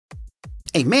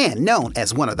a man known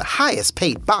as one of the highest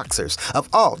paid boxers of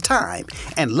all time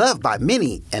and loved by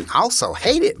many and also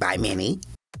hated by many.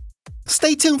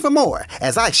 Stay tuned for more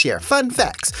as I share fun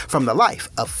facts from the life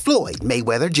of Floyd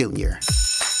Mayweather Jr.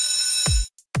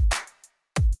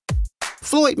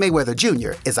 Floyd Mayweather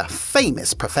Jr. is a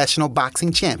famous professional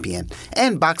boxing champion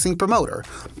and boxing promoter,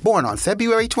 born on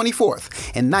February 24th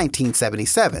in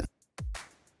 1977.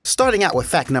 Starting out with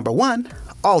fact number 1,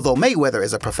 although Mayweather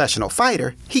is a professional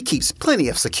fighter, he keeps plenty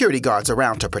of security guards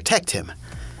around to protect him.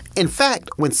 In fact,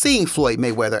 when seeing Floyd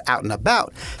Mayweather out and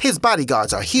about, his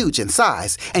bodyguards are huge in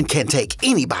size and can take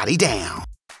anybody down.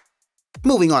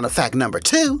 Moving on to fact number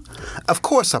 2, of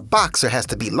course a boxer has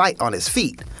to be light on his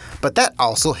feet, but that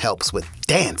also helps with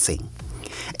dancing.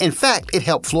 In fact, it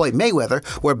helped Floyd Mayweather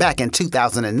where back in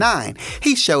 2009,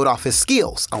 he showed off his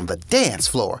skills on the dance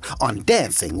floor on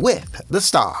Dancing with the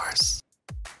Stars.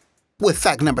 With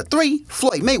fact number 3,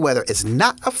 Floyd Mayweather is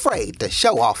not afraid to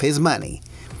show off his money.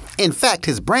 In fact,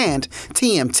 his brand,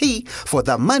 TMT, for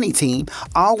the Money Team,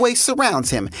 always surrounds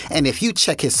him, and if you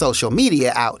check his social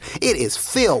media out, it is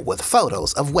filled with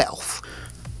photos of wealth.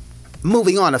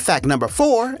 Moving on to fact number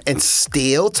 4, and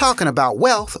still talking about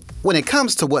wealth, when it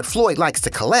comes to what Floyd likes to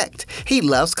collect, he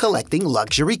loves collecting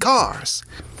luxury cars.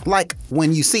 Like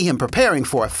when you see him preparing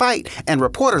for a fight and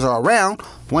reporters are around,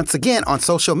 once again on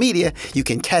social media, you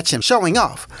can catch him showing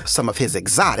off some of his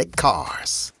exotic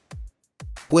cars.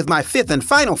 With my 5th and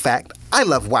final fact, I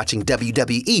love watching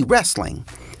WWE wrestling.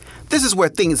 This is where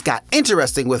things got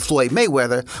interesting with Floyd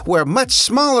Mayweather, where much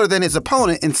smaller than his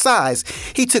opponent in size,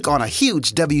 he took on a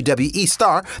huge WWE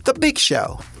star, The Big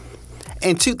Show.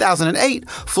 In 2008,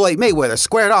 Floyd Mayweather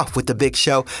squared off with The Big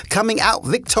Show, coming out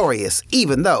victorious,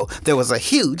 even though there was a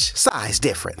huge size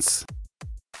difference.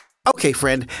 Okay,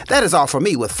 friend, that is all for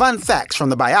me with fun facts from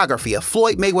the biography of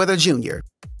Floyd Mayweather Jr.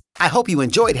 I hope you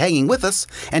enjoyed hanging with us,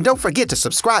 and don't forget to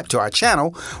subscribe to our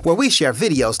channel where we share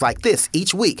videos like this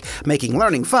each week, making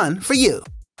learning fun for you.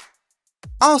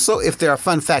 Also, if there are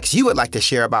fun facts you would like to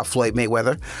share about Floyd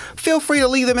Mayweather, feel free to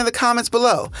leave them in the comments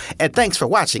below, and thanks for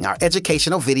watching our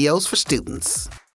educational videos for students.